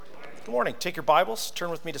Good morning. Take your Bibles, turn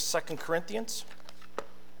with me to 2 Corinthians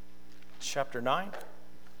chapter 9.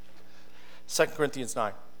 2 Corinthians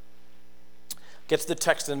 9. Get to the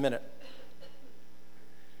text in a minute.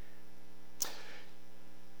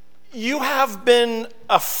 You have been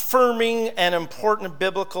affirming an important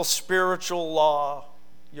biblical spiritual law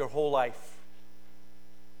your whole life,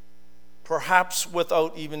 perhaps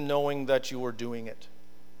without even knowing that you were doing it.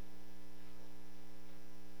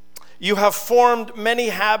 You have formed many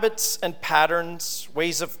habits and patterns,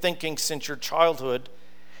 ways of thinking since your childhood,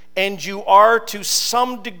 and you are to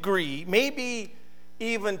some degree, maybe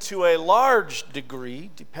even to a large degree,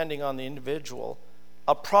 depending on the individual,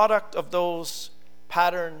 a product of those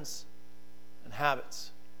patterns and habits.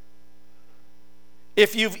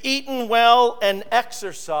 If you've eaten well and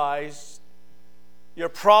exercised, you're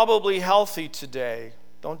probably healthy today.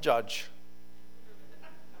 Don't judge.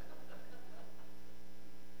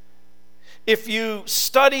 If you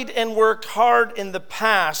studied and worked hard in the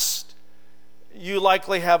past, you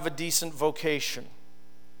likely have a decent vocation.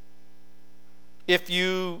 If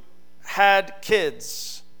you had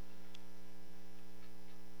kids,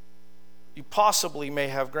 you possibly may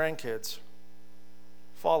have grandkids.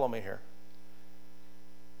 Follow me here.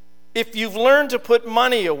 If you've learned to put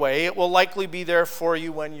money away, it will likely be there for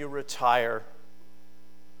you when you retire.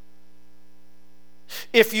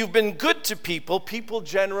 If you've been good to people, people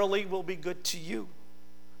generally will be good to you.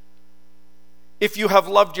 If you have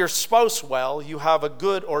loved your spouse well, you have a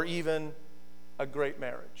good or even a great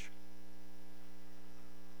marriage.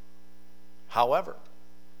 However,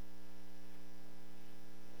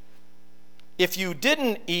 if you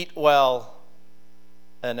didn't eat well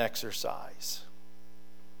and exercise,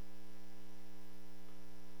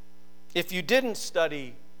 if you didn't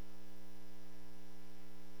study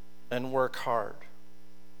and work hard,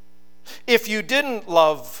 if you didn't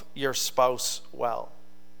love your spouse well,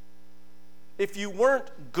 if you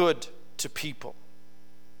weren't good to people,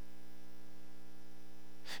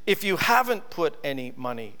 if you haven't put any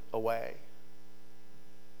money away,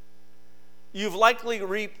 you've likely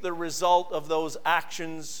reaped the result of those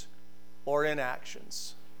actions or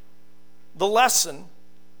inactions. The lesson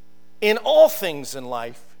in all things in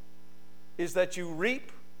life is that you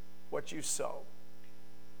reap what you sow.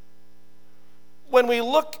 When we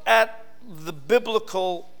look at the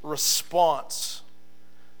biblical response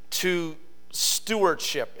to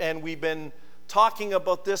stewardship, and we've been talking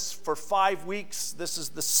about this for 5 weeks, this is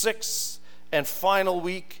the 6th and final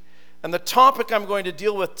week, and the topic I'm going to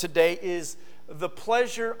deal with today is the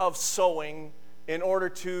pleasure of sowing in order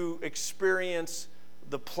to experience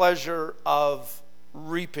the pleasure of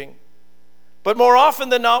reaping. But more often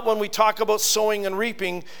than not, when we talk about sowing and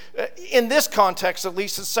reaping, in this context, at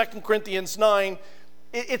least in 2 Corinthians 9,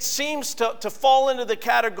 it seems to fall into the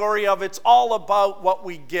category of it's all about what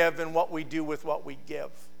we give and what we do with what we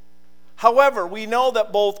give. However, we know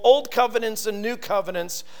that both Old Covenants and New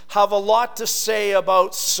Covenants have a lot to say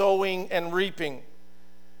about sowing and reaping.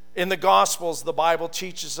 In the Gospels, the Bible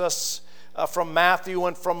teaches us from Matthew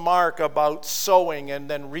and from Mark about sowing and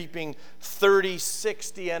then reaping 30,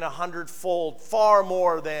 60, and 100-fold, far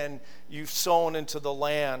more than you've sown into the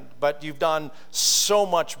land, but you've done so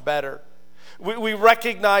much better. We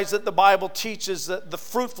recognize that the Bible teaches that the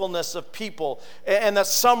fruitfulness of people, and that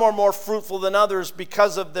some are more fruitful than others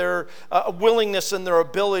because of their willingness and their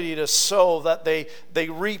ability to sow, that they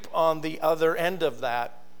reap on the other end of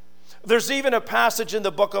that. There's even a passage in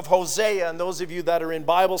the book of Hosea, and those of you that are in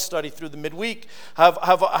Bible study through the midweek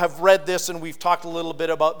have read this, and we've talked a little bit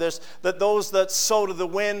about this, that those that sow to the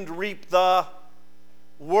wind reap the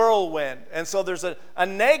whirlwind. And so there's a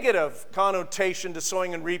negative connotation to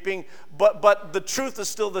sowing and reaping, but the truth is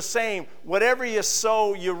still the same. Whatever you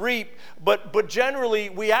sow, you reap, but generally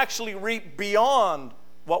we actually reap beyond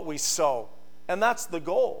what we sow. And that's the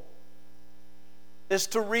goal, is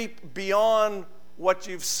to reap beyond what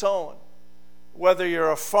you've sown. Whether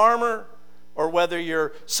you're a farmer, or whether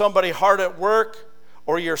you're somebody hard at work,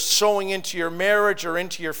 or you're sowing into your marriage or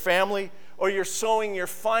into your family, or you're sowing your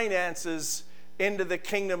finances into the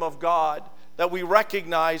kingdom of God, that we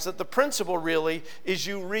recognize that the principle really is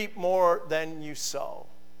you reap more than you sow.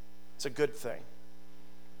 It's a good thing.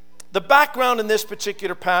 The background in this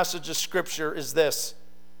particular passage of Scripture is this.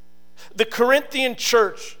 The Corinthian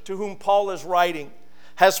church, to whom Paul is writing,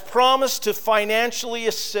 has promised to financially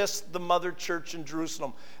assist the mother church in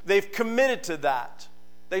Jerusalem. They've committed to that.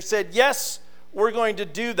 They said, yes, we're going to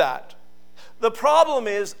do that. The problem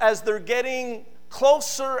is, as they're getting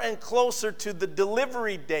closer and closer to the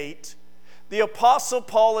delivery date, the Apostle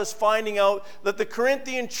Paul is finding out that the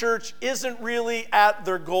Corinthian church isn't really at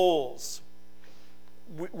their goals.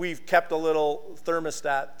 we've kept a little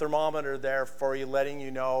thermometer there for you, letting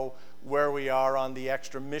you know where we are on the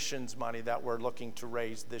extra missions money that we're looking to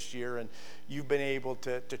raise this year. And you've been able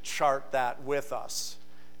to chart that with us.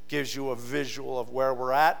 Gives you a visual of where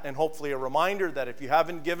we're at, and hopefully a reminder that if you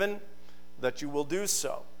haven't given, that you will do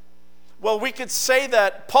so. Well, we could say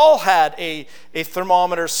that Paul had a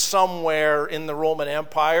thermometer somewhere in the Roman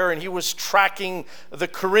Empire, and he was tracking the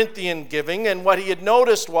Corinthian giving, and what he had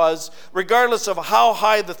noticed was, regardless of how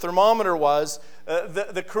high the thermometer was,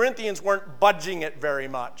 the Corinthians weren't budging it very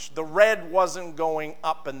much. The red wasn't going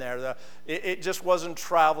up in there. It just wasn't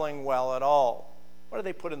traveling well at all. What do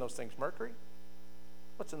they put in those things? Mercury?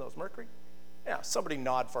 What's in those? Mercury? Yeah, somebody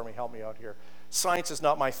nod for me. Help me out here. Science is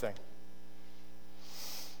not my thing.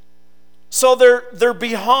 So they're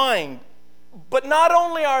behind. But not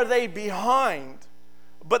only are they behind,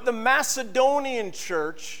 but the Macedonian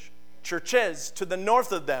churches to the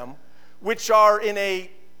north of them, which are in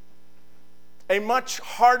a much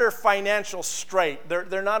harder financial strait.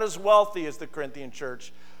 They're not as wealthy as the Corinthian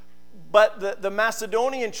church. But the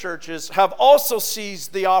Macedonian churches have also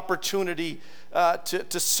seized the opportunity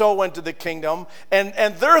to sow into the kingdom.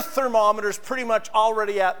 And their thermometer is pretty much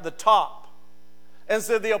already at the top. And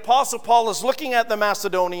so the Apostle Paul is looking at the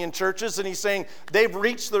Macedonian churches, and he's saying they've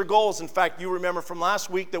reached their goals. In fact, you remember from last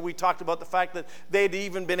week that we talked about the fact that they'd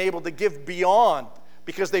even been able to give beyond,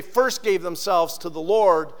 because they first gave themselves to the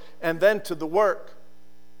Lord and then to the work.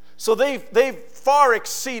 So they've far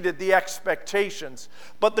exceeded the expectations.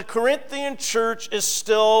 But the Corinthian church is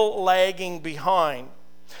still lagging behind.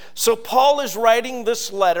 So Paul is writing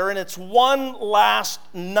this letter, and it's one last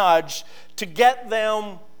nudge to get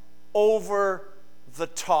them over the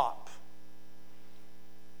top.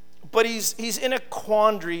 But he's in a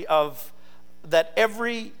quandary of that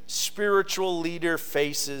every spiritual leader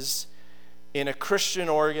faces in a Christian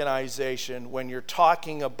organization when you're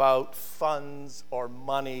talking about funds or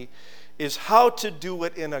money, is how to do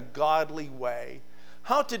it in a godly way,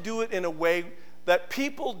 how to do it in a way that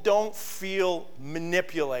people don't feel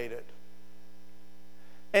manipulated.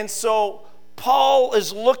 And so Paul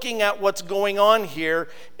is looking at what's going on here,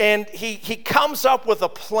 and he comes up with a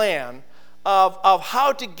plan of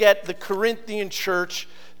how to get the Corinthian church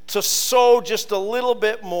to sow just a little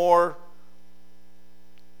bit more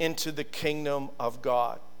into the kingdom of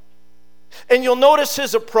God. And you'll notice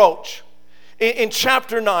his approach in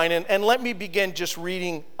chapter 9, and let me begin just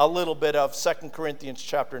reading a little bit of 2 Corinthians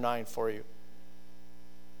chapter 9 for you.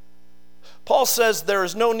 Paul says, "There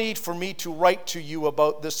is no need for me to write to you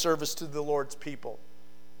about this service to the Lord's people."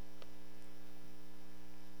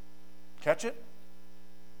 Catch it?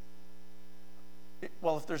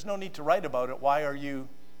 Well, if there's no need to write about it, why are you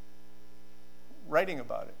writing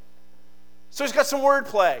about it? So he's got some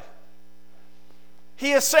wordplay.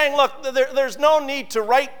 He is saying, look, there's no need to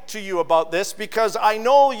write to you about this, because I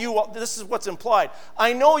know you, this is what's implied.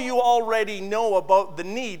 I know you already know about the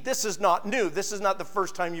need. This is not new. This is not the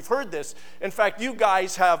first time you've heard this. In fact, you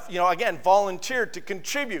guys have, again, volunteered to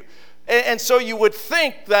contribute. And so you would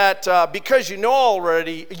think that because you know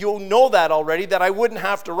that already, that I wouldn't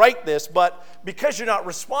have to write this. But because you're not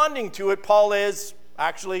responding to it, Paul is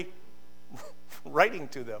actually writing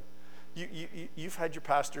to them. You've had your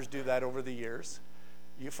pastors do that over the years.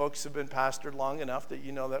 You folks have been pastored long enough that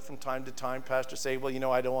you know that from time to time pastors say,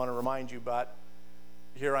 well, I don't want to remind you, but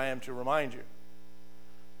here I am to remind you.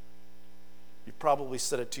 You probably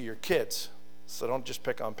said it to your kids, so don't just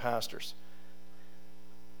pick on pastors.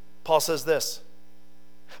 Paul says this,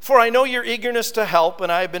 "For I know your eagerness to help,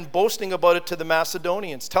 and I have been boasting about it to the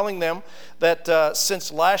Macedonians, telling them that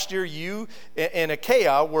since last year you in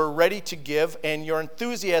Achaia were ready to give, and your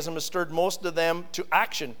enthusiasm has stirred most of them to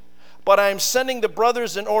action. But I am sending the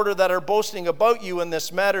brothers in order that are boasting about you in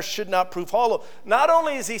this matter should not prove hollow." Not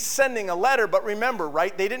only is he sending a letter, but remember,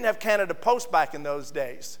 right, they didn't have Canada Post back in those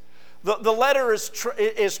days. The letter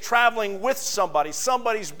is traveling with somebody.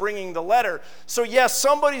 Somebody's bringing the letter. So yes,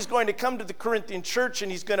 somebody's going to come to the Corinthian church,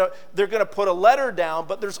 and they're going to put a letter down,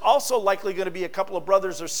 but there's also likely going to be a couple of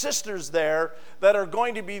brothers or sisters there that are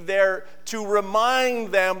going to be there to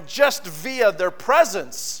remind them just via their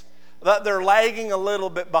presence that they're lagging a little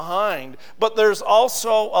bit behind. But there's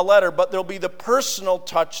also a letter, but there'll be the personal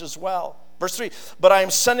touch as well. Verse 3, "But I am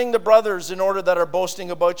sending the brothers in order that are boasting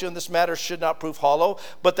about you in this matter should not prove hollow,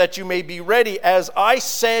 but that you may be ready as I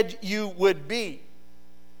said you would be."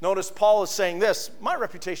 Notice Paul is saying this, my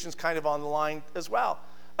reputation is kind of on the line as well.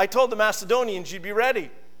 I told the Macedonians you'd be ready.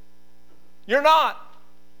 You're not.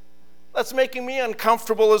 That's making me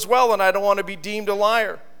uncomfortable as well, and I don't want to be deemed a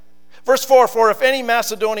liar. Verse 4, for if any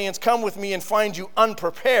Macedonians come with me and find you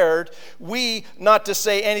unprepared, we, not to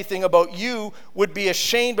say anything about you, would be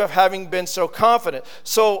ashamed of having been so confident.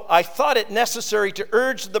 So I thought it necessary to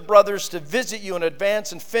urge the brothers to visit you in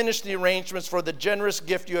advance and finish the arrangements for the generous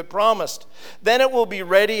gift you had promised. Then it will be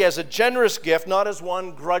ready as a generous gift, not as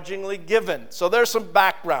one grudgingly given. So there's some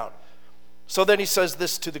background. So then he says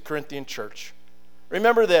this to the Corinthian church.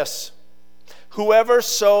 Remember this, whoever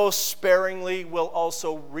sows sparingly will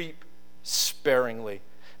also reap sparingly,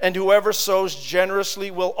 and whoever sows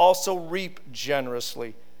generously will also reap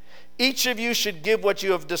generously. Each of you should give what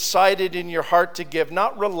you have decided in your heart to give,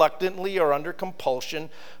 not reluctantly or under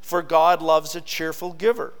compulsion, for God loves a cheerful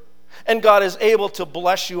giver. And God is able to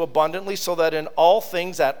bless you abundantly, so that in all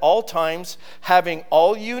things, at all times, having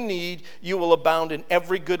all you need, you will abound in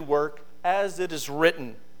every good work, as it is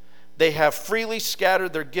written, they have freely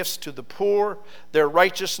scattered their gifts to the poor, their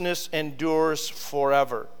righteousness endures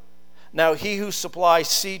forever. Now he who supplies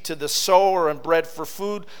seed to the sower and bread for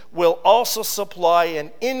food will also supply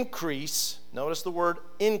and increase, notice the word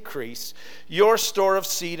increase, your store of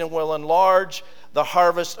seed and will enlarge the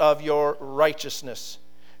harvest of your righteousness.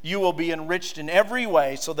 You will be enriched in every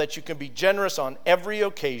way so that you can be generous on every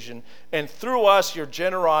occasion, and through us your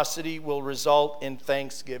generosity will result in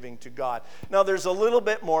thanksgiving to God. Now there's a little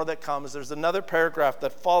bit more that comes. There's another paragraph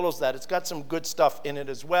that follows that. It's got some good stuff in it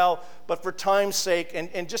as well, but for time's sake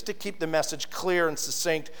and just to keep the message clear and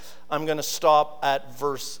succinct, I'm going to stop at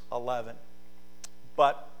verse 11.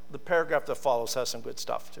 But the paragraph that follows has some good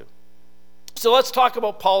stuff too. So let's talk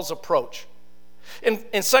about Paul's approach. In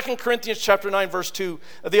 2 Corinthians chapter 9, verse 2,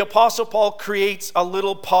 the Apostle Paul creates a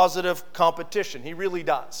little positive competition. He really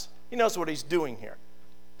does. He knows what he's doing here.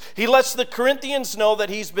 He lets the Corinthians know that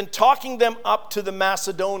he's been talking them up to the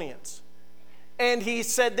Macedonians. And he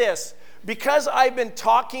said this, because I've been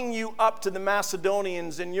talking you up to the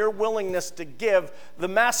Macedonians and your willingness to give, the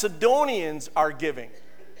Macedonians are giving.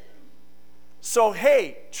 So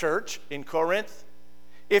hey, church in Corinth,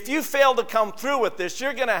 if you fail to come through with this,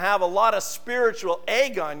 you're going to have a lot of spiritual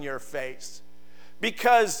egg on your face,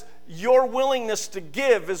 because your willingness to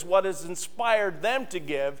give is what has inspired them to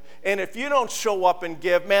give. And if you don't show up and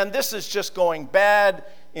give, man, this is just going bad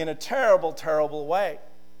in a terrible, terrible way.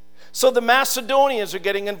 So the Macedonians are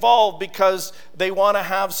getting involved because they want to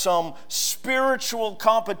have some spiritual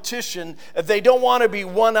competition. They don't want to be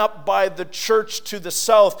one up by the church to the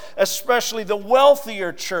south, especially the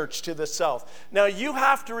wealthier church to the south. Now you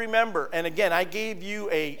have to remember, and again, I gave you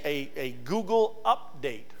a Google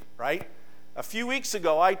update, right? A few weeks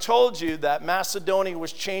ago, I told you that Macedonia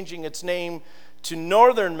was changing its name to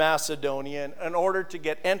Northern Macedonia in order to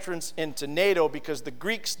get entrance into NATO, because the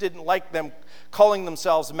Greeks didn't like them calling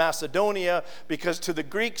themselves Macedonia, because to the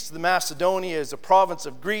Greeks, the Macedonia is a province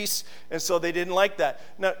of Greece, and so they didn't like that.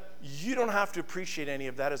 Now, you don't have to appreciate any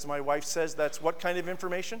of that. As my wife says, that's what kind of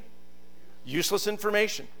information? Useless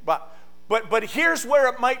information. But here's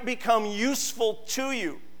where it might become useful to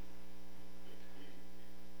you.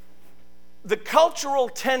 The cultural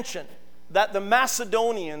tension that the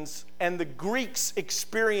Macedonians and the Greeks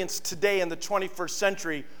experience today in the 21st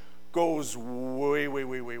century goes way, way,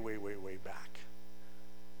 way, way, way, way, way back.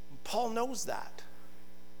 Paul knows that.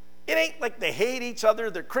 It ain't like they hate each other.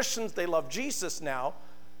 They're Christians. They love Jesus now.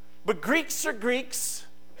 But Greeks are Greeks,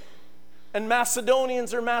 and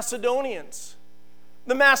Macedonians are Macedonians.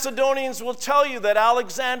 The Macedonians will tell you that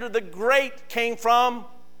Alexander the Great came from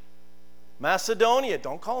Macedonia.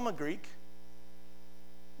 Don't call him a Greek.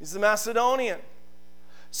 He's a Macedonian.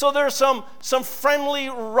 So there's some friendly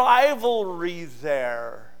rivalry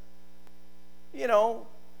there. You know,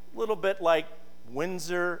 a little bit like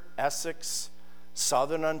Windsor, Essex,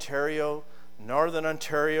 Southern Ontario, Northern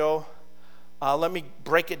Ontario. Let me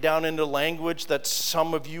break it down into language that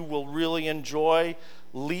some of you will really enjoy.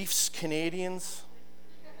 Leafs, Canadians.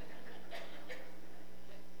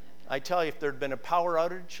 I tell you, if there had been a power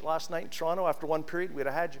outage last night in Toronto after one period, we'd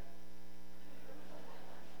have had you.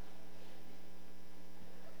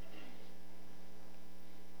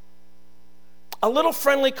 A little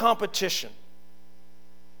friendly competition.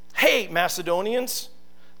 Hey, Macedonians,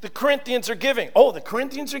 the Corinthians are giving. Oh, the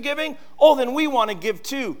Corinthians are giving? Oh, then we want to give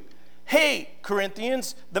too. Hey,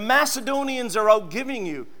 Corinthians, the Macedonians are out giving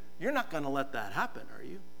you. You're not going to let that happen, are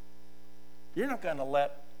you? You're not going to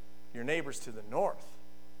let your neighbors to the north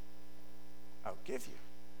outgive you.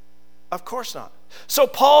 Of course not. So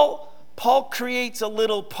Paul creates a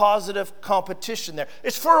little positive competition there.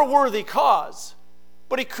 It's for a worthy cause,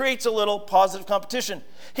 but he creates a little positive competition.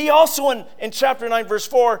 He also, in chapter 9, verse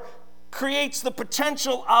 4, creates the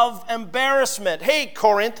potential of embarrassment. Hey,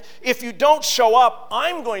 Corinth, if you don't show up,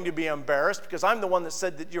 I'm going to be embarrassed because I'm the one that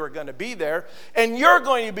said that you were going to be there. And you're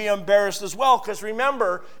going to be embarrassed as well because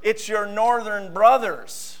remember, it's your northern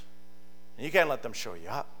brothers. And you can't let them show you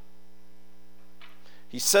up.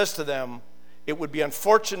 He says to them, it would be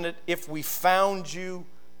unfortunate if we found you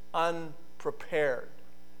unprepared,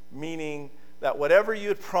 meaning that whatever you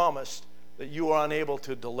had promised, that you were unable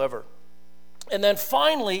to deliver. And then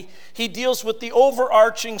finally, he deals with the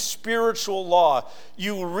overarching spiritual law.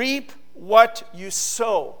 You reap what you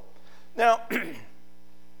sow. Now,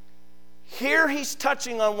 here he's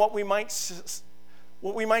touching on what we might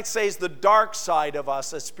say is the dark side of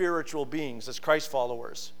us as spiritual beings, as Christ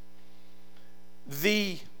followers.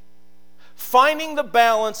 The finding the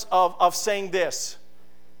balance of saying this,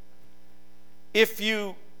 if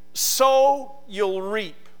you sow, you'll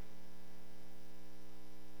reap.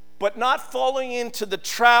 But not falling into the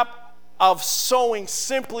trap of sowing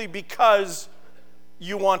simply because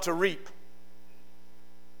you want to reap.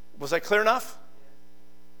 Was I clear enough?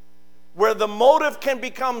 Where the motive can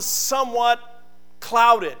become somewhat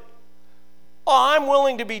clouded. Oh, I'm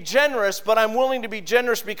willing to be generous, but I'm willing to be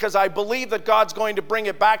generous because I believe that God's going to bring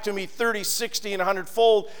it back to me 30, 60, and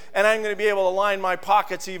 100-fold, and I'm going to be able to line my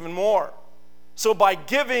pockets even more. So by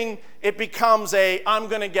giving, it becomes I'm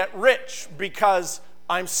going to get rich because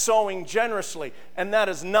I'm sowing generously. And that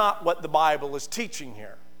is not what the Bible is teaching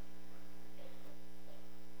here.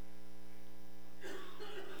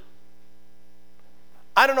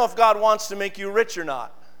 I don't know if God wants to make you rich or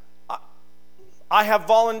not. I have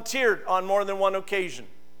volunteered on more than one occasion.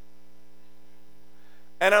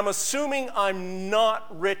 And I'm assuming I'm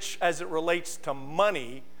not rich as it relates to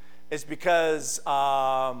money is because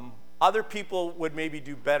other people would maybe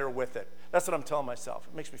do better with it. That's what I'm telling myself.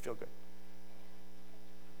 It makes me feel good.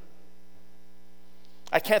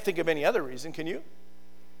 I can't think of any other reason, can you?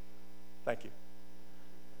 Thank you.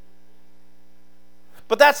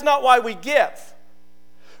 But that's not why we give.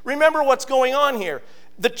 Remember what's going on here.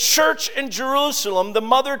 The church in Jerusalem, the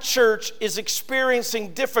mother church, is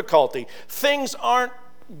experiencing difficulty. Things aren't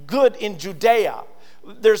good in Judea.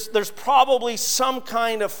 There's probably some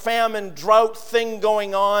kind of famine, drought thing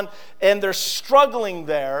going on, and they're struggling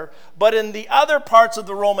there. But in the other parts of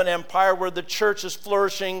the Roman Empire where the church is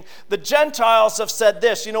flourishing, the Gentiles have said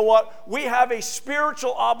this, you know what? We have a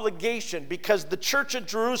spiritual obligation because the church at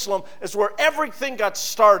Jerusalem is where everything got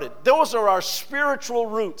started. Those are our spiritual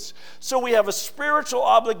roots. So we have a spiritual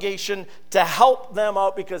obligation to help them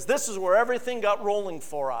out because this is where everything got rolling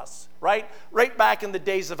for us. Right back in the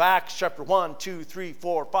days of Acts chapter 1, 2, 3,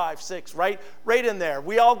 4, 5, 6, right in there.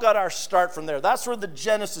 We all got our start from there. That's where the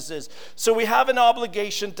Genesis is. So we have an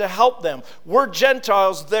obligation to help them. We're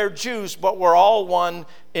Gentiles, they're Jews, but we're all one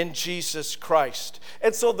in Jesus Christ.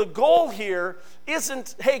 And so the goal here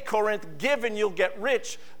isn't, hey, Corinth, give and you'll get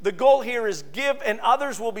rich. The goal here is give and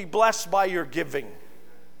others will be blessed by your giving.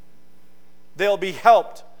 They'll be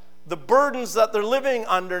helped. The burdens that they're living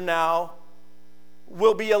under now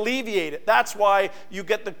will be alleviated. That's why you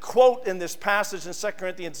get the quote in this passage in 2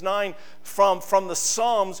 Corinthians 9 from the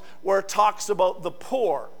Psalms where it talks about the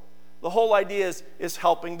poor. The whole idea is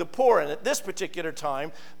helping the poor. And at this particular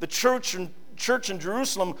time, the church in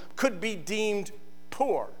Jerusalem could be deemed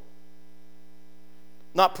poor.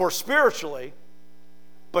 Not poor spiritually,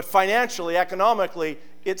 but financially, economically,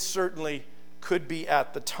 it certainly could be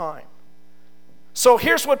at the time. So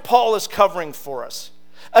here's what Paul is covering for us.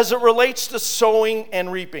 As it relates to sowing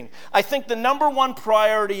and reaping, I think the number one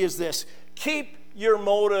priority is this: keep your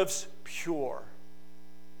motives pure.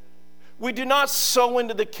 We do not sow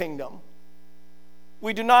into the kingdom.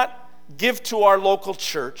 We do not give to our local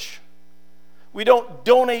church. We don't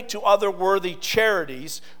donate to other worthy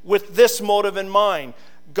charities with this motive in mind.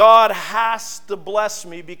 God has to bless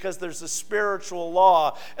me because there's a spiritual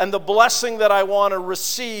law, and the blessing that I want to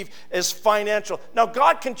receive is financial. Now,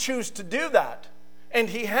 God can choose to do that. And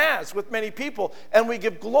he has with many people, and we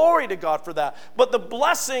give glory to God for that. But the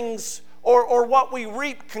blessings or what we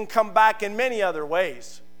reap can come back in many other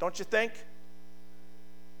ways, don't you think?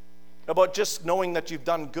 About just knowing that you've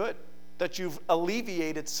done good, that you've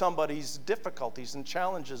alleviated somebody's difficulties and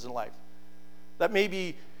challenges in life. That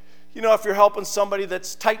maybe, if you're helping somebody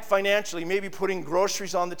that's tight financially, maybe putting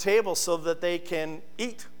groceries on the table so that they can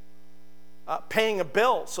eat, paying a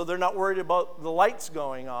bill so they're not worried about the lights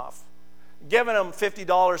going off. Giving them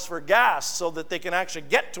 $50 for gas so that they can actually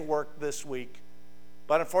get to work this week.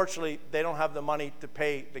 But unfortunately, they don't have the money to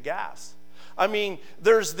pay the gas. I mean,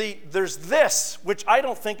 there's this, which I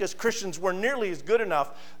don't think as Christians we're nearly as good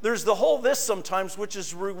enough. There's the whole this sometimes, which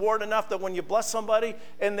is reward enough that when you bless somebody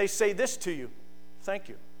and they say this to you, thank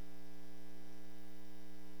you.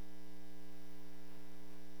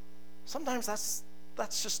 sometimes that's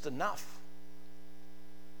just enough.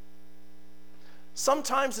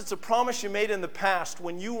 Sometimes it's a promise you made in the past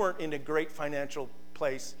when you weren't in a great financial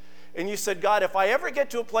place. And you said, God, if I ever get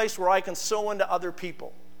to a place where I can sow into other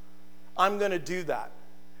people, I'm going to do that.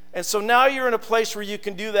 And so now you're in a place where you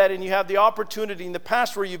can do that, and you have the opportunity. In the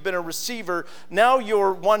past where you've been a receiver, now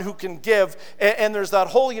you're one who can give. And there's that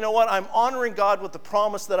whole, you know what, I'm honoring God with the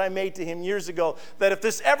promise that I made to him years ago, that if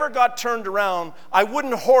this ever got turned around, I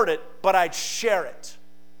wouldn't hoard it, but I'd share it.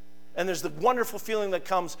 And there's the wonderful feeling that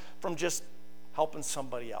comes from just helping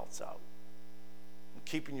somebody else out.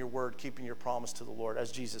 Keeping your word, keeping your promise to the Lord.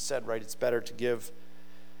 As Jesus said, right, it's better to give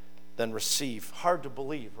than receive. Hard to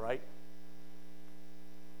believe, right?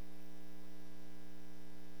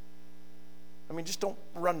 I mean, just don't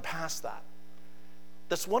run past that.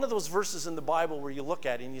 That's one of those verses in the Bible where you look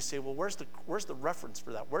at it and you say, well, where's the reference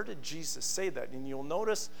for that? Where did Jesus say that? And you'll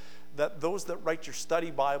notice that those that write your study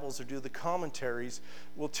Bibles or do the commentaries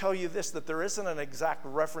will tell you this, that there isn't an exact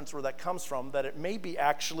reference where that comes from, that it may be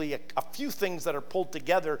actually a few things that are pulled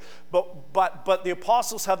together, but the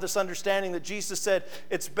apostles have this understanding that Jesus said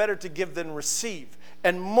it's better to give than receive.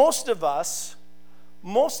 And most of us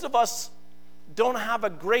don't have a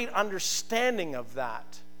great understanding of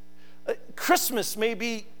that. Christmas may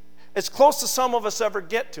be as close as some of us ever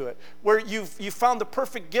get to it, where you found the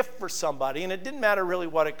perfect gift for somebody, and it didn't matter really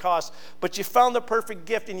what it cost, but you found the perfect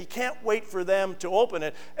gift, and you can't wait for them to open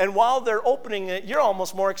it. And while they're opening it, you're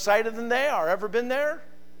almost more excited than they are. Ever been there?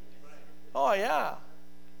 Oh, yeah.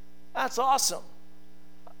 That's awesome.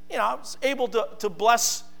 You know, I was able to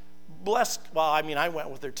bless, well, I mean, I went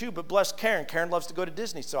with her too, but bless Karen. Karen loves to go to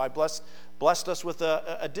Disney, so I blessed us with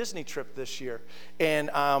a Disney trip this year. And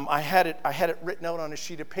I had it written out on a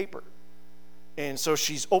sheet of paper. And so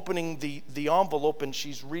she's opening the envelope, and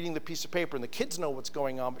she's reading the piece of paper, and the kids know what's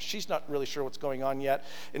going on, but she's not really sure what's going on yet.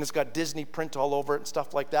 And it's got Disney print all over it and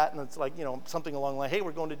stuff like that. And it's like, you know, something along the line, hey,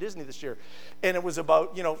 we're going to Disney this year. And it was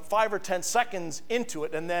about, 5 or 10 seconds into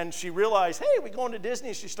it, and then she realized, hey, we're going to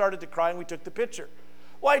Disney. She started to cry, and we took the picture.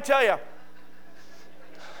 Well, I tell you,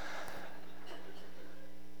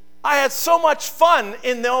 I had so much fun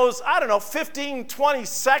in those, 15, 20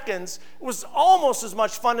 seconds. It was almost as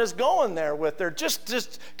much fun as going there with her,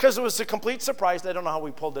 just because it was a complete surprise. I don't know how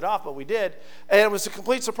we pulled it off, but we did. And it was a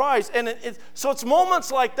complete surprise. And so it's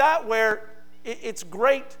moments like that where it's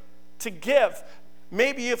great to give.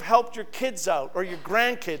 Maybe you've helped your kids out or your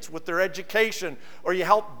grandkids with their education, or you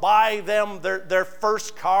helped buy them their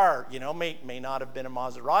first car. May not have been a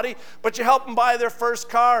Maserati, but you help them buy their first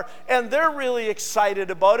car, and they're really excited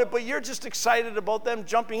about it, but you're just excited about them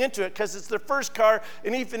jumping into it because it's their first car,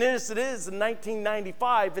 and even if it is in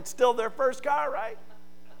 1995, it's still their first car, right?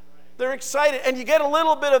 They're excited, and you get a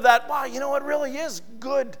little bit of that, wow, it really is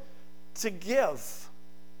good to give.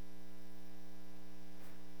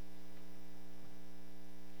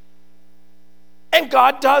 And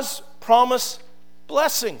God does promise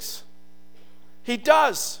blessings. He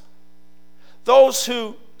does. Those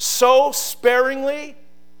who sow sparingly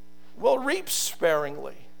will reap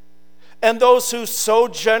sparingly. And those who sow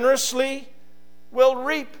generously will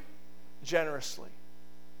reap generously.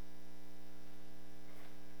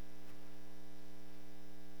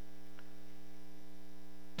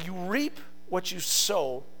 You reap what you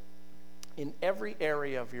sow in every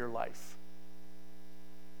area of your life.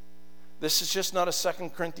 This is just not a 2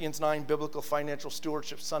 Corinthians 9 biblical financial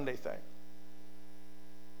stewardship Sunday thing.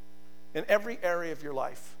 In every area of your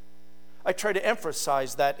life. I try to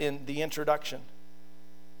emphasize that in the introduction.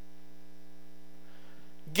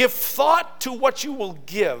 Give thought to what you will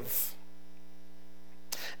give,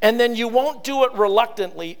 and then you won't do it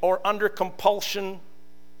reluctantly or under compulsion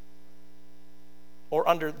or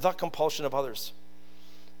under the compulsion of others.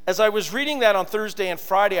 As I was reading that on Thursday and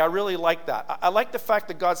Friday, I really liked that. I like the fact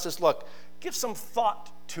that God says, look, give some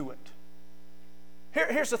thought to it.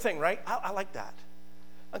 Here's the thing, right? I like that.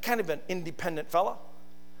 I'm kind of an independent fella.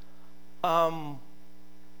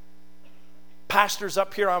 Pastors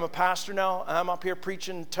up here, I'm a pastor now. I'm up here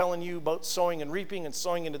preaching, telling you about sowing and reaping and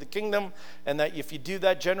sowing into the kingdom, and that if you do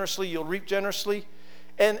that generously, you'll reap generously.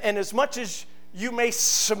 And as much as you may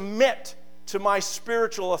submit to my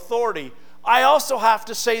spiritual authority, I also have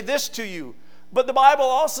to say this to you. But the Bible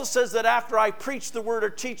also says that after I preach the word or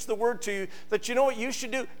teach the word to you, that you know what you should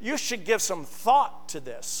do? You should give some thought to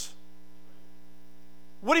this.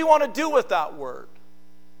 What do you want to do with that word?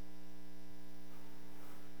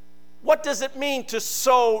 What does it mean to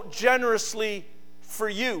sow generously for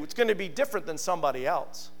you? It's going to be different than somebody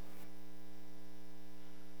else.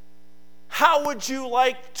 How would you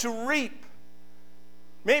like to reap?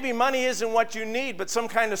 Maybe money isn't what you need, but some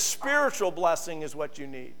kind of spiritual blessing is what you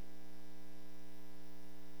need.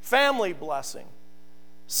 family blessing,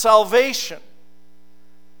 salvation.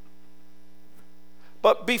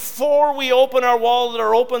 But before we open our wallet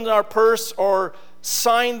or open our purse or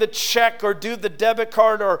sign the check or do the debit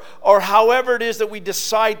card or however it is that we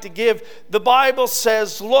decide to give, the Bible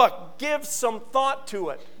says, look, give some thought to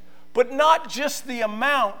it. But not just the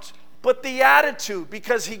amount, but the attitude.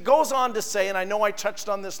 Because he goes on to say, and I know I touched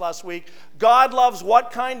on this last week, God loves what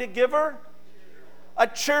kind of giver? A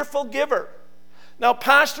cheerful giver. Now,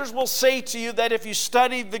 pastors will say to you that if you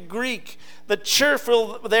study the Greek, the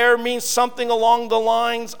cheerful there means something along the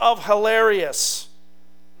lines of hilarious.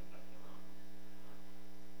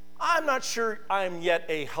 I'm not sure I'm yet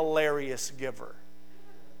a hilarious giver.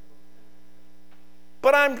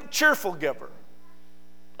 But I'm a cheerful giver.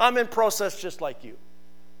 I'm in process just like you.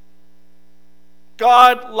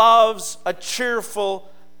 God loves a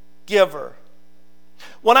cheerful giver.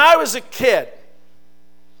 When I was a kid,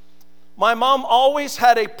 my mom always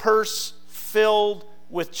had a purse filled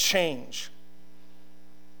with change.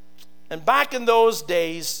 And back in those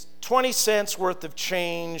days, 20 cents worth of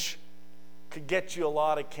change could get you a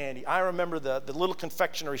lot of candy. I remember the little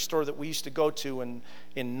confectionery store that we used to go to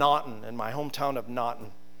in Naughton, in my hometown of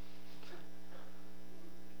Naughton.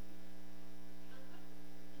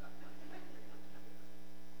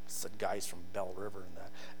 It's the guys from Bell River and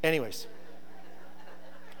that. Anyways.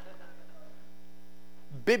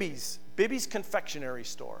 Bibby's confectionery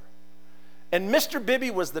store. And Mr.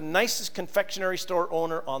 Bibby was the nicest confectionery store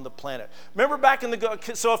owner on the planet. Remember back in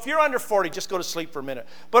so if you're under 40, just go to sleep for a minute.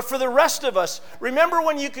 But for the rest of us, remember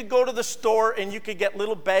when you could go to the store and you could get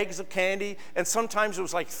little bags of candy, and sometimes it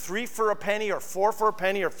was like 3 for a penny or 4 for a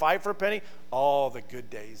penny or 5 for a penny? Oh, the good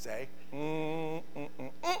days, eh?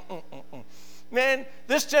 Man,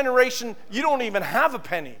 this generation, you don't even have a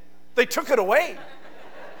penny. They took it away.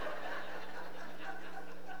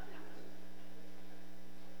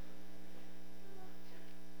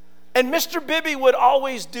 And Mr. Bibby would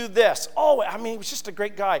always do this. Oh, I mean, he was just a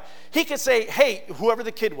great guy. He could say, hey, whoever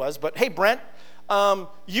the kid was, but hey, Brent,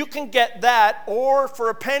 you can get that, or for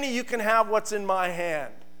a penny, you can have what's in my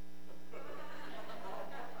hand.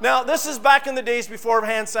 Now, this is back in the days before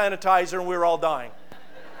hand sanitizer and we were all dying.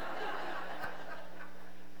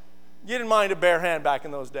 You didn't mind a bare hand back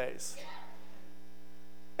in those days.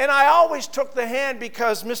 And I always took the hand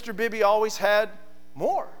because Mr. Bibby always had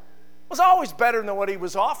more. Was always better than what he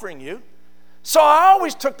was offering you. So I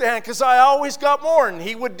always took the hand because I always got more, and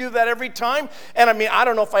he would do that every time. And I mean, I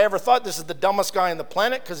don't know if I ever thought this is the dumbest guy on the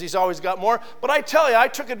planet because he's always got more, but I tell you, I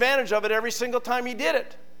took advantage of it every single time he did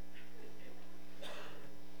it.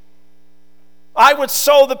 I would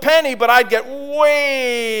sow the penny, but I'd get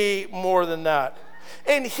way more than that.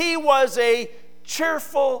 And he was a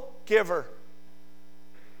cheerful giver.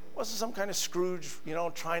 Wasn't some kind of Scrooge,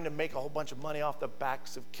 trying to make a whole bunch of money off the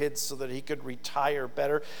backs of kids so that he could retire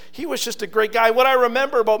better. He was just a great guy. What I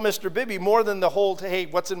remember about Mr. Bibby, more than the whole, hey,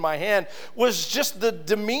 what's in my hand, was just the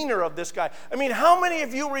demeanor of this guy. I mean, how many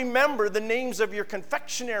of you remember the names of your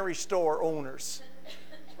confectionery store owners?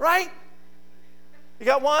 Right? You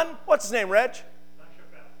got one? What's his name, Reg?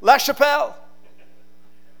 La Chapelle.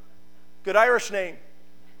 Good Irish name.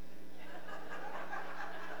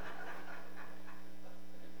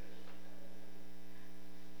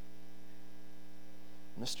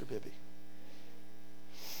 Mr. Bibby.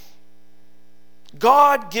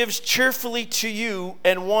 God gives cheerfully to you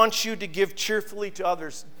and wants you to give cheerfully to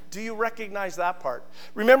others. Do you recognize that part?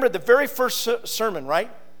 Remember the very first sermon,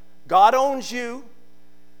 right? God owns you.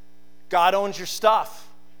 God owns your stuff.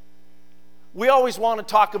 We always want to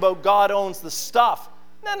talk about God owns the stuff.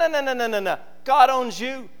 No. God owns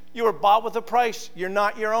you. You were bought with a price. You're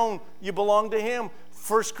not your own. You belong to Him.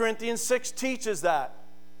 1 Corinthians 6 teaches that.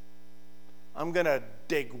 I'm going to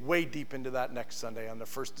dig way deep into that next Sunday on the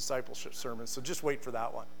first discipleship sermon, so just wait for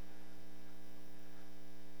that one.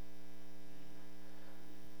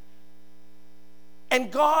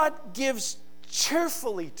 And God gives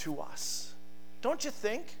cheerfully to us. Don't you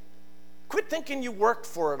think? Quit thinking you worked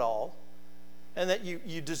for it all and that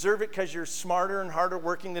you deserve it because you're smarter and harder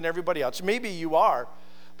working than everybody else. Maybe you are,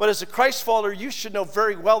 but as a Christ follower, you should know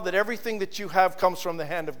very well that everything that you have comes from the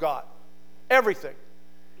hand of God. Everything.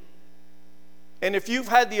 And if you've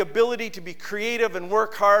had the ability to be creative and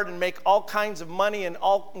work hard and make all kinds of money and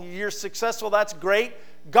you're successful, that's great.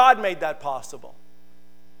 God made that possible.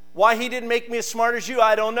 Why He didn't make me as smart as you,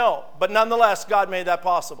 I don't know. But nonetheless, God made that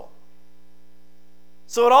possible.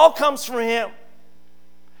 So it all comes from Him.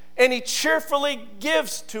 And he cheerfully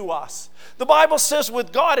gives to us. The Bible says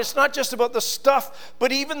with God, it's not just about the stuff,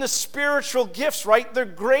 but even the spiritual gifts, right? They're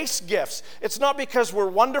grace gifts. It's not because we're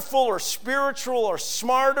wonderful or spiritual or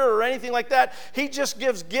smarter or anything like that. He just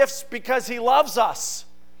gives gifts because he loves us.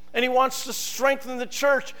 And he wants to strengthen the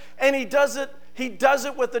church. And he does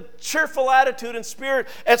it with a cheerful attitude and spirit.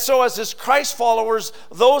 And so as his Christ followers,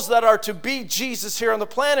 those that are to be Jesus here on the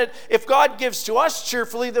planet, if God gives to us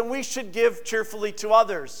cheerfully, then we should give cheerfully to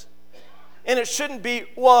others. And it shouldn't be,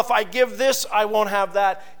 well, if I give this, I won't have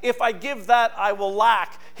that. If I give that, I will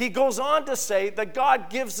lack. He goes on to say that God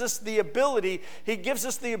gives us the ability. He gives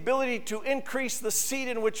us the ability to increase the seed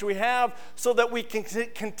in which we have so that we can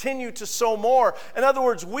continue to sow more. In other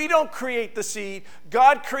words, we don't create the seed.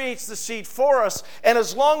 God creates the seed for us. And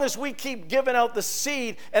as long as we keep giving out the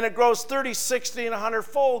seed and it grows 30, 60, and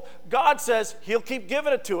 100-fold, God says he'll keep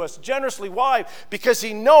giving it to us generously. Why? Because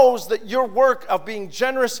he knows that your work of being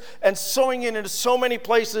generous and sowing into so many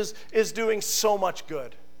places is doing so much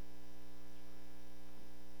good.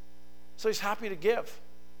 So he's happy to give.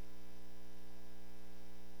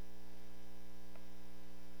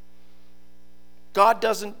 God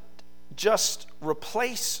doesn't just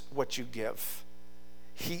replace what you give.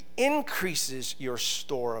 He increases your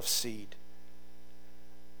store of seed.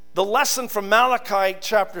 The lesson from Malachi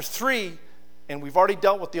chapter 3, and we've already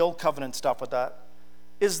dealt with the old covenant stuff with that,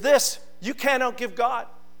 is this: you can't outgive God.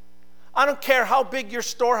 I don't care how big your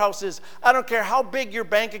storehouse is. I don't care how big your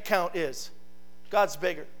bank account is. God's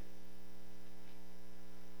bigger.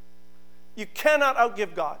 You cannot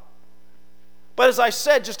outgive God. But as I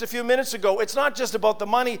said just a few minutes ago, it's not just about the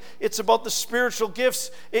money, it's about the spiritual gifts.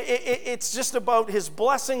 It's just about his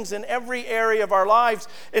blessings in every area of our lives.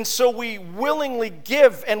 And so we willingly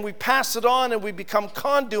give and we pass it on and we become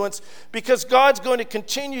conduits because God's going to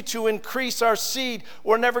continue to increase our seed.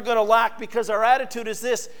 We're never going to lack because our attitude is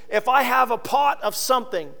this: if I have a pot of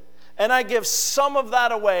something and I give some of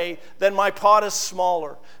that away, then my pot is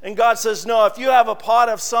smaller. And God says, no, if you have a pot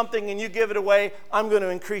of something and you give it away, I'm going to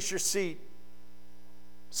increase your seed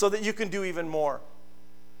so that you can do even more.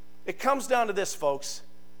 It comes down to this, folks: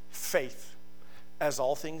 faith, as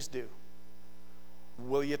all things do.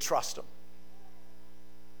 Will you trust him?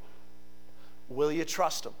 Will you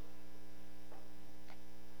trust him?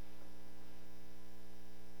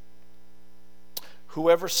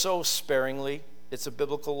 Whoever sows sparingly, it's a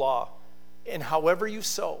biblical law, and however you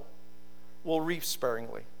sow will reap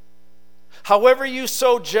sparingly. However you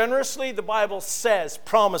sow generously, the Bible says,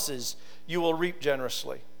 promises, you will reap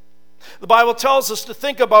generously. The Bible tells us to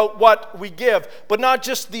think about what we give, but not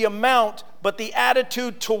just the amount, but the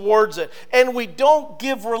attitude towards it. And we don't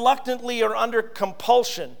give reluctantly or under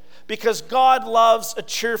compulsion, because God loves a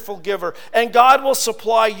cheerful giver. And God will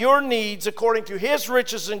supply your needs according to his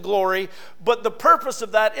riches and glory. But the purpose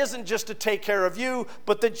of that isn't just to take care of you,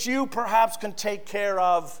 but that you perhaps can take care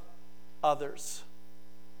of others.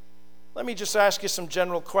 Let me just ask you some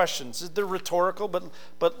general questions. They're rhetorical, but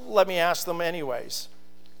let me ask them anyways.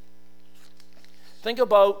 Think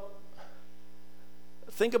about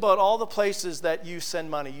all the places that you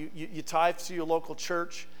send money. You tithe to your local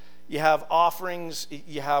church. You have offerings.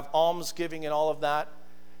 You have almsgiving and all of that.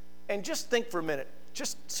 And just think for a minute.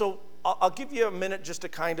 Just so I'll give you a minute just to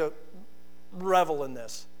kind of revel in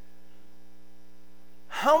this.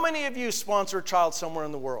 How many of you sponsor a child somewhere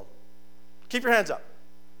in the world? Keep your hands up.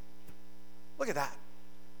 Look at that.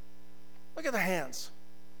 Look at the hands.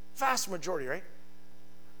 Vast majority, right?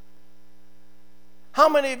 How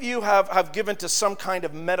many of you have given to some kind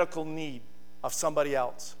of medical need of somebody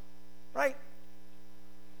else? Right?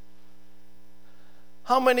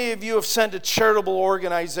 How many of you have sent a charitable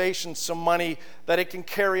organization some money that it can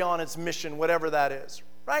carry on its mission, whatever that is?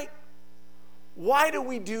 Right? Why do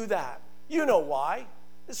we do that? You know why.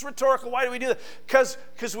 It's rhetorical. Why do we do that?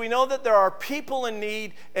 Because we know that there are people in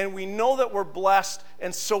need, and we know that we're blessed,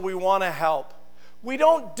 and so we want to help. We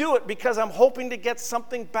don't do it because I'm hoping to get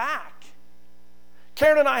something back.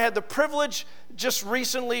 Karen and I had the privilege just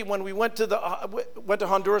recently when we went to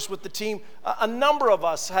Honduras with the team. A number of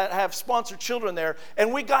us have sponsored children there,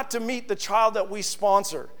 and we got to meet the child that we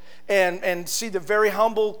sponsor and see the very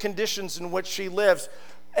humble conditions in which she lives.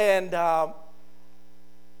 And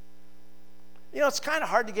it's kind of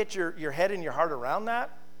hard to get your head and your heart around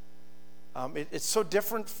that. It's so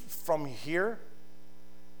different from here.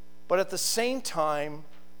 But at the same time,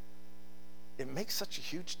 it makes such a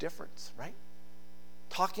huge difference, right?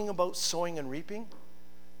 Talking about sowing and reaping,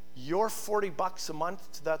 your $40 a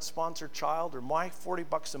month to that sponsored child, or my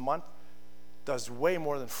 $40 a month, does way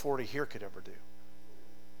more than 40 here could ever do.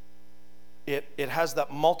 It has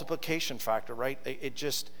that multiplication factor, right? It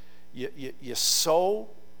just, you sow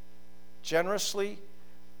generously,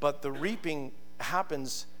 but the reaping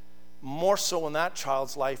happens more so in that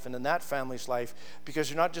child's life and in that family's life, because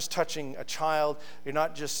you're not just touching a child, you're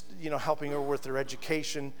not just, helping her with their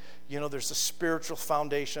education. There's a spiritual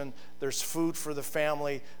foundation, there's food for the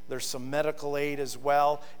family, there's some medical aid as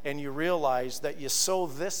well, and you realize that you sow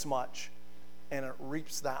this much and it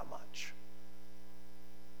reaps that much.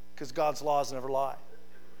 Because God's laws never lie.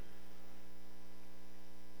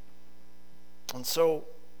 And so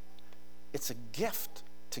it's a gift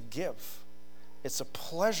to give. It's a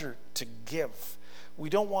pleasure to give. We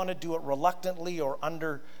don't want to do it reluctantly or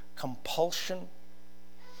under compulsion.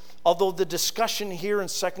 Although the discussion here in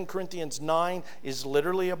 2 Corinthians 9 is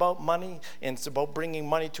literally about money, and it's about bringing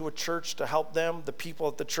money to a church to help them, the people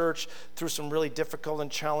at the church, through some really difficult and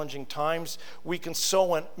challenging times, we can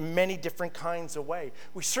sow in many different kinds of ways.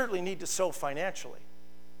 We certainly need to sow financially,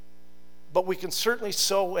 but we can certainly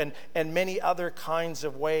sow in many other kinds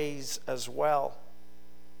of ways as well.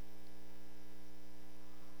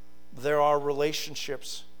 There are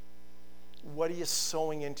relationships. What are you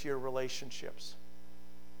sowing into your relationships?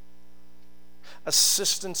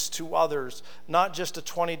 Assistance to others, not just a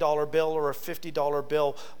 $20 bill or a $50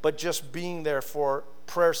 bill, but just being there for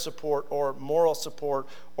prayer support or moral support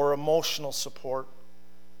or emotional support.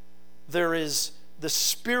 There is the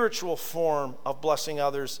spiritual form of blessing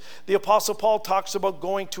others. The Apostle Paul talks about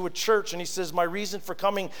going to a church, and he says, my reason for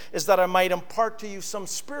coming is that I might impart to you some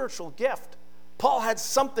spiritual gift. Paul had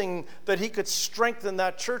something that he could strengthen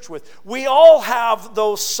that church with. We all have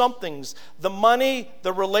those somethings: the money,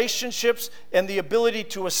 the relationships, and the ability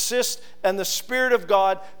to assist, and the Spirit of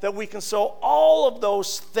God, that we can sow all of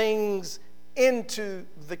those things into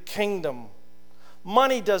the kingdom.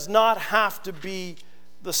 Money does not have to be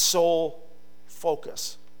the sole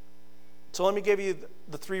focus. So let me give you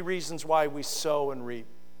the 3 reasons why we sow and reap.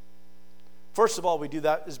 First of all, we do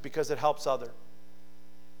that is because it helps others.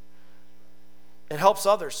 It helps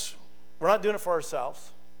others. We're not doing it for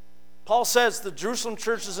ourselves. Paul says the Jerusalem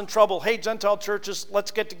church is in trouble. Hey, Gentile churches,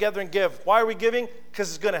 let's get together and give. Why are we giving? Because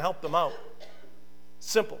it's going to help them out.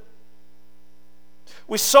 Simple.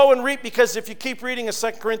 We sow and reap because if you keep reading in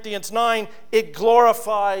 2 Corinthians 9, it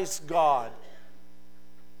glorifies God.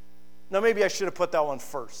 Now, maybe I should have put that one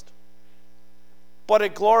first. But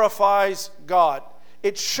it glorifies God.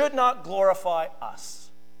 It should not glorify us.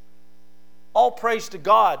 All praise to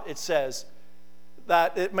God, it says,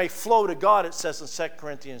 that it may flow to God, it says in 2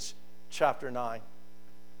 Corinthians chapter 9.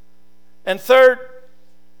 And third,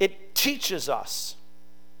 it teaches us.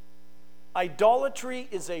 Idolatry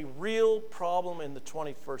is a real problem in the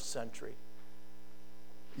 21st century.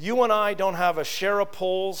 You and I don't have a share of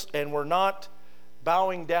poles, and we're not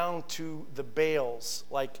bowing down to the Baals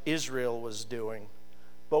like Israel was doing.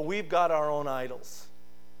 But we've got our own idols.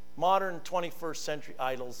 Modern 21st century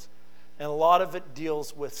idols. And a lot of it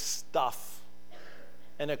deals with stuff.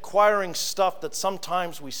 And acquiring stuff that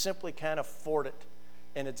sometimes we simply can't afford it.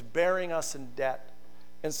 And it's bearing us in debt.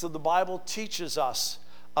 And so the Bible teaches us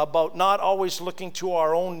about not always looking to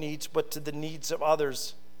our own needs, but to the needs of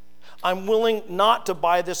others. I'm willing not to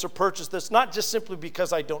buy this or purchase this, not just simply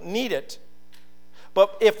because I don't need it,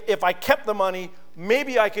 but if I kept the money,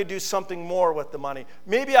 maybe I could do something more with the money.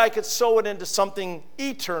 Maybe I could sow it into something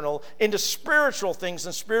eternal, into spiritual things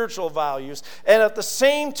and spiritual values, and at the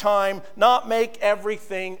same time, not make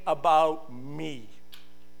everything about me.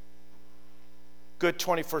 Good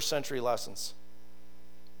 21st century lessons.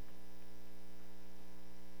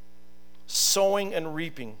 Sowing and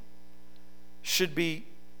reaping should be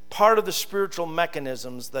part of the spiritual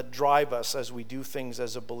mechanisms that drive us as we do things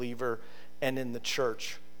as a believer and in the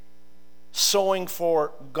church. Sowing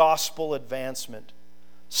for gospel advancement.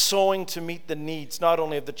 Sowing to meet the needs not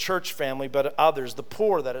only of the church family but others, the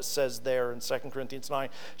poor that it says there in 2 Corinthians 9.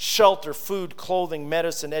 Shelter, food, clothing,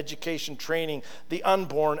 medicine, education, training, the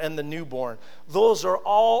unborn and the newborn. Those are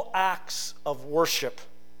all acts of worship.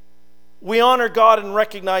 We honor God and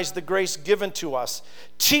recognize the grace given to us.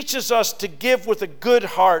 Teaches us to give with a good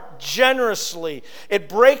heart, generously. It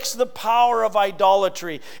breaks the power of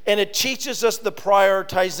idolatry, and it teaches us the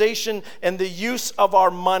prioritization and the use of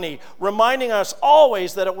our money, reminding us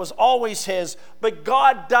always that it was always His, but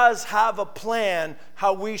God does have a plan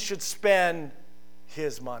how we should spend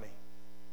His money.